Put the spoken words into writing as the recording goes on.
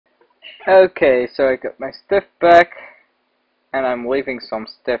Okay, so I got my stuff back, and I'm leaving some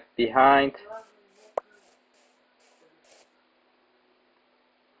stuff behind.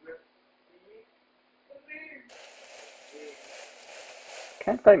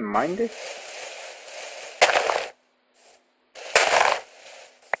 Can't I mine this?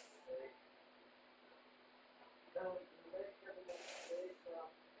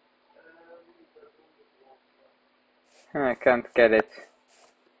 I can't get it.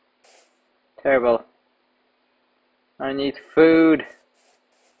 Terrible. I need food.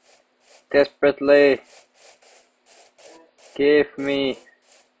 Desperately. Give me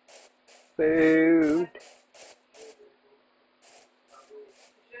food.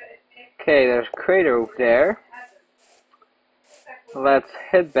 Okay, there's a crater over there. Let's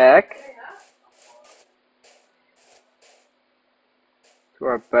head back to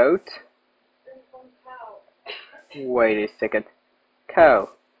our boat. Wait a second. Cow.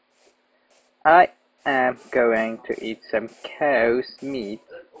 I am going to eat some cow's meat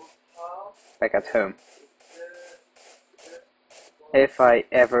back at home. If I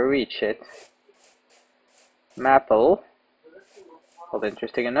ever reach it. Maple. Not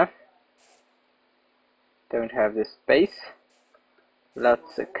interesting enough. Don't have the space.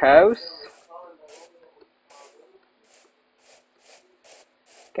 Lots of cows.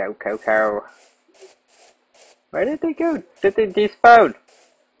 Cow, cow, cow. Where did they go? Did they despawn?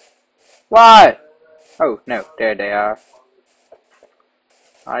 Why? Oh no, there they are.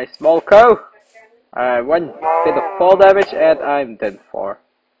 Hi, small cow. One bit of fall damage and I'm done for.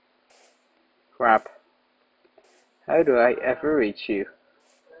 Crap. How do I ever reach you?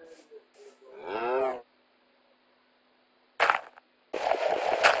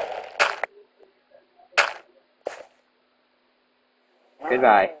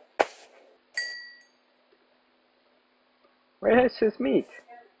 Goodbye. Where is his meat?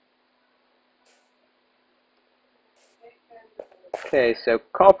 Okay, so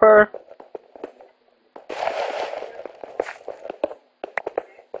copper.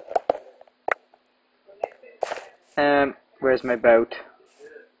 Where's my boat?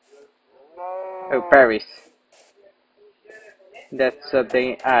 Oh, berries. That's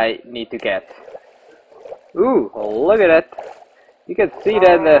something I need to get. Ooh, look at that. You can see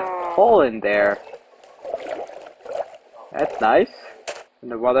that hole in there. That's nice.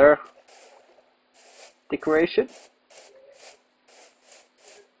 And the water decoration.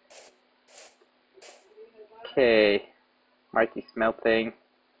 Okay. Mighty smelting.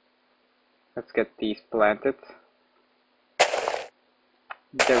 Let's get these planted.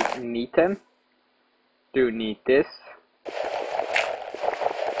 Don't need them. Do need this.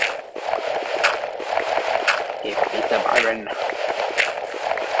 Give me some iron.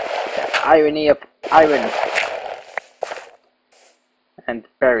 The irony of iron. And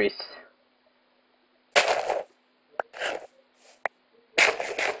berries.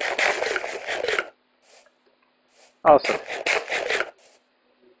 Awesome.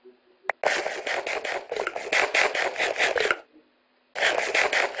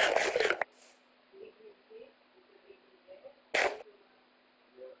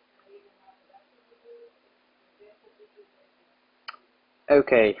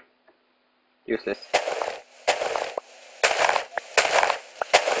 Okay. Useless.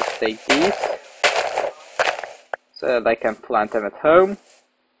 Let's take these. So that I can plant them at home.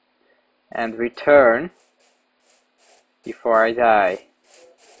 And return before I die.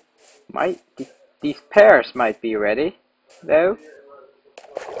 These pears might be ready, though.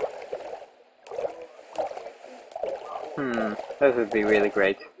 That would be really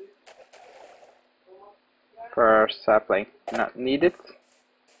great. For our sapling. Not needed.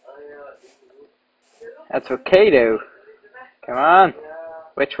 That's okay though. Come on.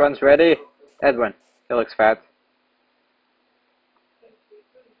 Which one's ready? That one. It looks fat.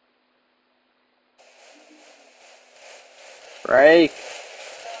 Break.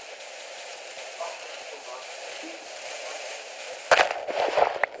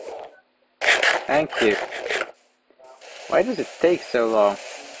 Thank you. Why does it take so long?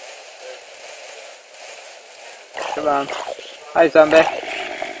 Come on. Hi, zombie.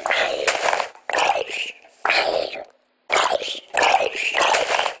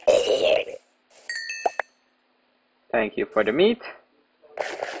 Thank you for the meat.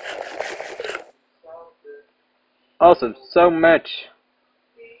 Awesome, so much.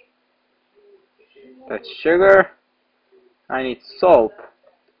 That's sugar. I need salt.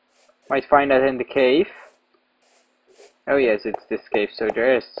 Might find that in the cave. Oh yes, it's this cave, so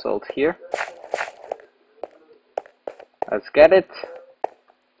there is salt here. Let's get it.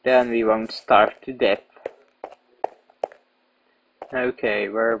 Then we won't starve to death. Okay,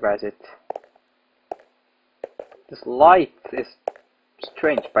 where was it? This light is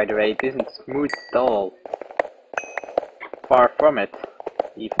strange, by the way. It isn't smooth at all. Far from it,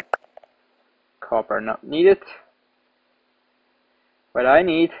 even. Copper not needed. What I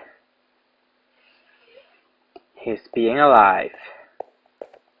need is being alive.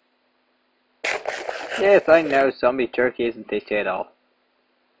 Yes, I know zombie jerky isn't tasty at all.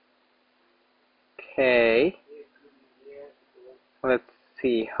 Okay. Let's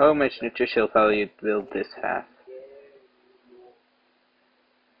see, how much nutritional value will this have?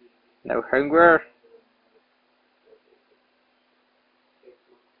 No hunger.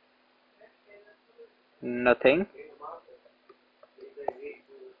 Nothing.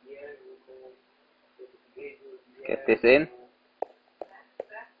 Get this in.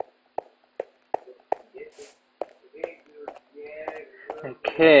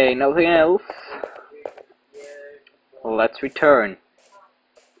 Okay, nothing else. Let's return.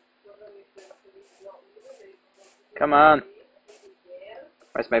 Come on.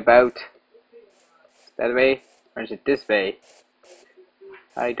 Where's my boat? Is that way? Or is it this way?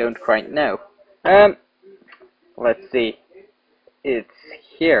 I don't quite know. Let's see. It's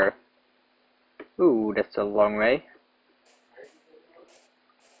here. Ooh, that's a long way.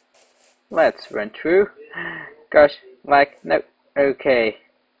 Let's run through. Gosh, like, no. Okay.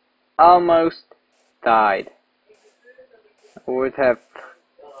 Almost died. I would have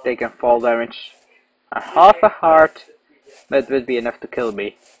taken fall damage. Half a heart, that would be enough to kill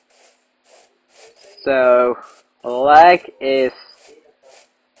me. So, lag is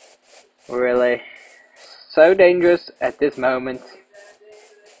really so dangerous at this moment.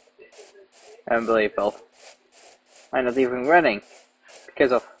 Unbelievable. I'm not even running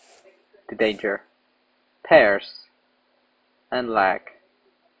because of the danger. Tears and lag.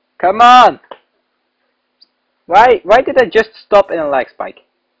 Come on! Why did I just stop in a lag spike?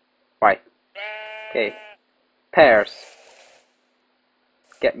 Why? Okay. Pears.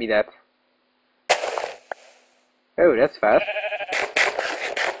 Get me that. Oh, that's fast.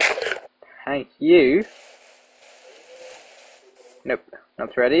 Thank you. Nope,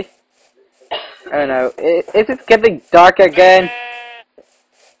 not ready. Oh no, is it getting dark again?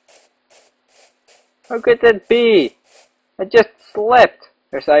 How could that be? I just slept.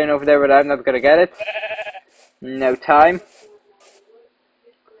 There's iron over there, but I'm not gonna get it. No time.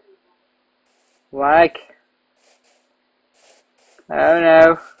 Like. Oh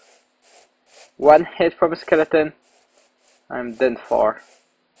no. One hit from a skeleton. I'm done for.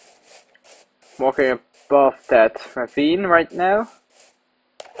 Walking above that ravine right now.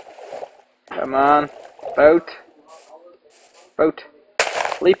 Come on. Boat. Boat.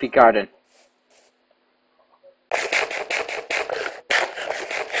 Leafy garden.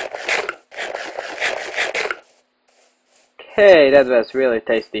 Okay, that was really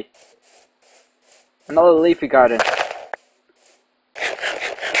tasty. Another leafy garden.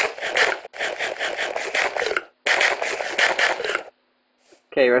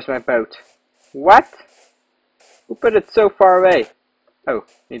 Okay, where's my boat? What? Who put it so far away? Oh,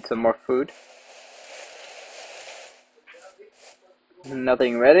 need some more food.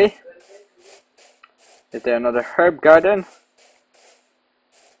 Nothing ready. Is there another herb garden?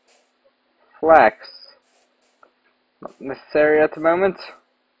 Flax. Not necessary at the moment.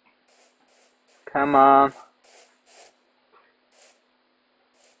 Come on.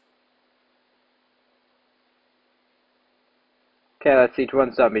 Okay, let's eat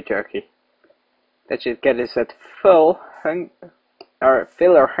one zombie jerky. That should get us at fill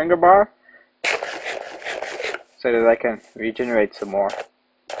our hunger bar, so that I can regenerate some more.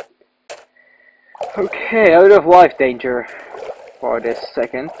 Okay, out of life danger for this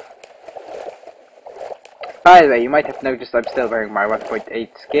second. By the way, you might have noticed I'm still wearing my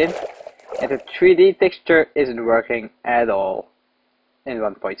 1.8 skin, and the 3D texture isn't working at all in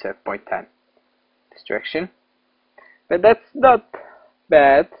 1.7.10 this direction. But that's not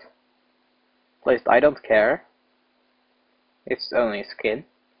bad. At least I don't care. It's only skin.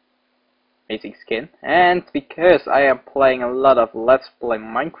 Basic skin. And because I am playing a lot of Let's Play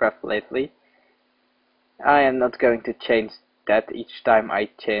Minecraft lately, I am not going to change that each time I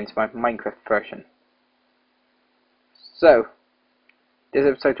change my Minecraft version. So, this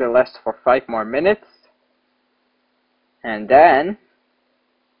episode will last for 5 more minutes. And then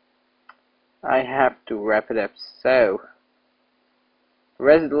I have to wrap it up. So,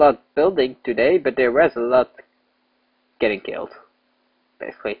 there was a lot building today, but there was a lot getting killed,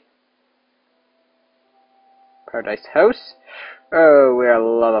 basically. Paradise House. Oh, we're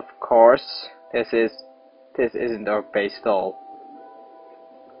a lot of course. This isn't our base at all.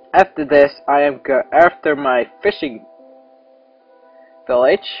 After this, I am after my fishing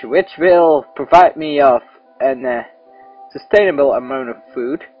village, which will provide me of an sustainable amount of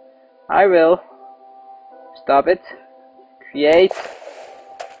food. I will stop it. Create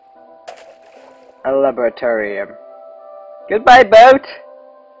a laboratorium. Goodbye, boat!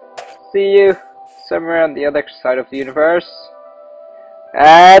 See you somewhere on the other side of the universe.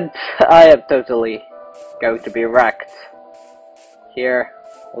 And I am totally going to be wrecked. Here,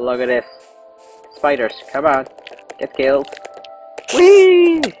 look at this. Spiders, come on. Get killed.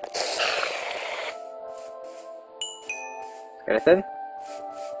 Whee! Skeleton.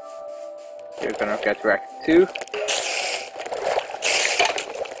 You're gonna get wrecked too.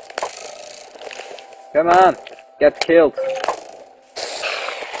 Come on, get killed.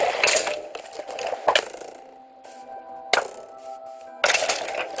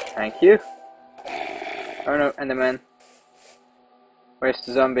 Thank you. Oh no, Enderman. Where's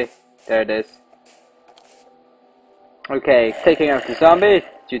the zombie? There it is. Okay, taking out the zombie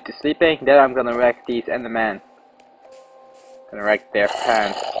due to sleeping. Then I'm gonna wreck these Endermen. Gonna wreck their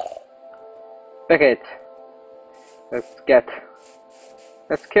pants. Look it.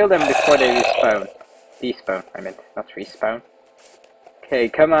 Let's kill them before they respawn. Despawn, I meant, not respawn. Okay,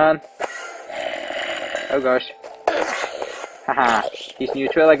 come on. Oh gosh. Haha, he's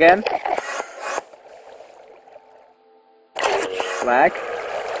neutral again. Flag.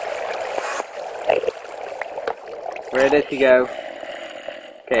 Where did he go?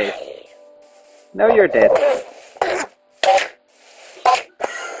 Okay. No, you're dead.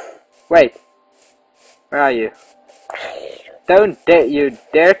 Wait. Where are you? Don't you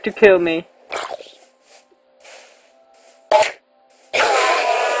dare to kill me.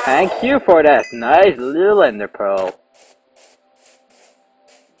 Thank you for that nice little ender pearl.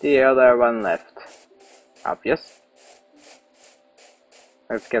 The other one left. Obvious.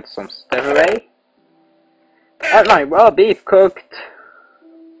 Let's get some stuff away. And my raw beef cooked.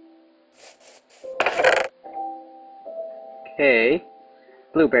 Okay.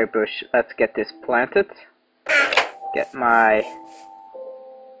 Blueberry bush. Let's get this planted. Get my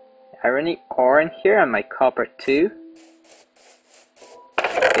irony ore in here and my copper too.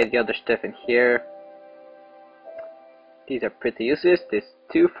 Get the other stuff in here. These are pretty useless. There's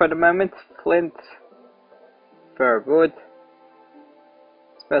two for the moment. Flint. Fir wood.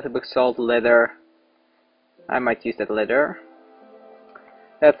 Smelting book salt, leather. I might use that leather.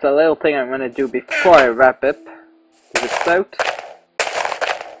 That's a little thing I'm gonna do before I wrap up. Is it out?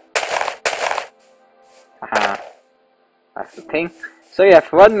 Haha. That's the thing. So you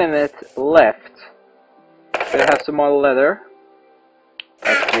have 1 minute left. So you have some more leather.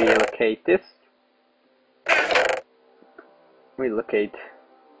 Let's relocate this. Relocate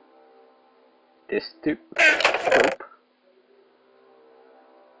this to scope.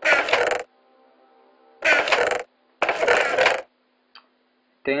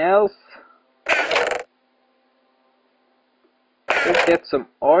 Anything else? Let's get some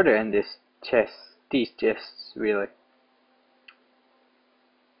order in this chest. These chests, really.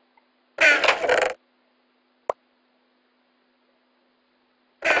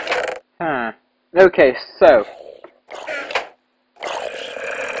 Huh. Okay, so.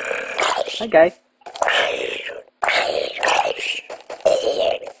 Hi, guy.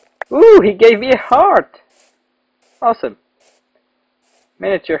 Ooh, he gave me a heart! Awesome.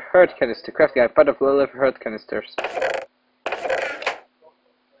 Miniature heart canister. Craft guide. Part of the liver heart canisters.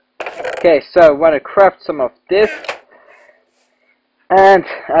 Okay, so I want to craft some of this. And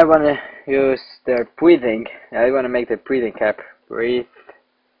I want to use the breathing. I want to make the breathing cap. Breathe.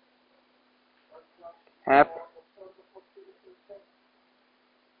 Cap.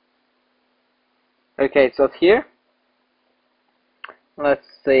 Okay, so it's here. Let's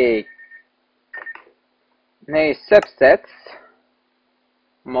see. Now subsets.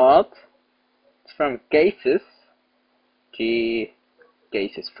 Mod. It's from Gases.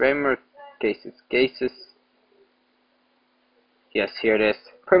 Gases framework. Gases. Yes, here it is.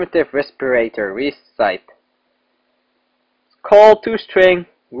 Primitive respirator. Recite. Call to string,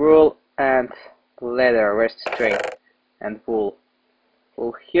 wool, and leather. Where's the string? And wool.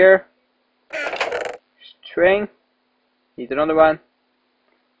 Wool here. String. Need another one.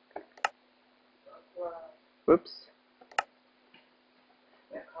 Whoops.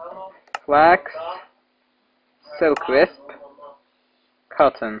 Flax. Silk wisp.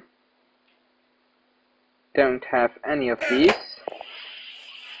 Cotton. Don't have any of these.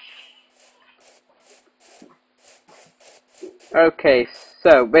 Okay,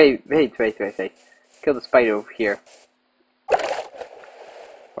 so wait. Kill the spider over here.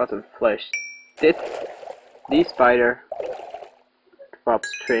 Rotten flesh. Did the spider drop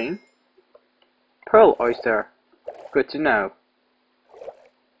string? Pearl oyster. Good to know.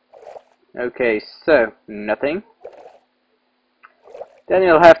 Okay, so nothing. Then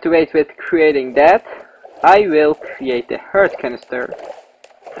you'll have to wait with creating that. I will create the heart canister,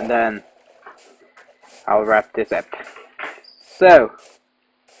 and then I'll wrap this up. So,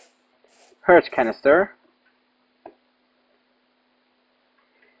 heart canister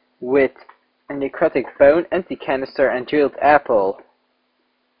with a necrotic bone, empty canister, and drilled apple.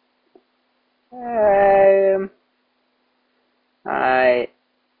 I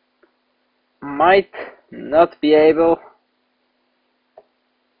might not be able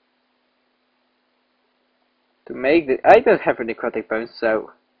to make the. I don't have a necrotic bone,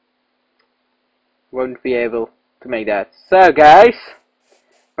 so won't be able to make that. So, guys,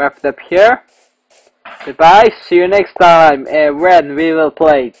 wrap it up here. Goodbye. See you next time when we will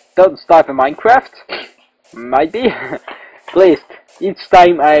play Don't Starve in Minecraft. Might be. At least each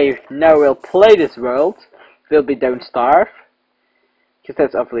time I now will play this world will be Don't Starve, because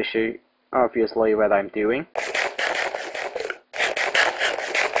that's obviously what I'm doing.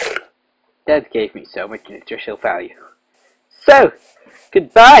 That gave me so much nutritional value. So,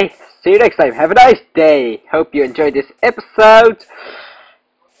 goodbye. See you next time. Have a nice day. Hope you enjoyed this episode.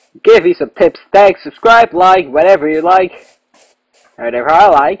 Give me some tips, tags, subscribe, like, whatever you like. Whatever I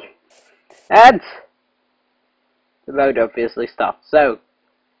like. And the mode obviously stopped. So,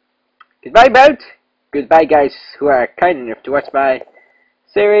 goodbye mode. Goodbye guys who are kind enough to watch my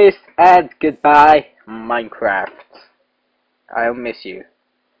series. And goodbye Minecraft. I'll miss you.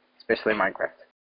 Especially Minecraft.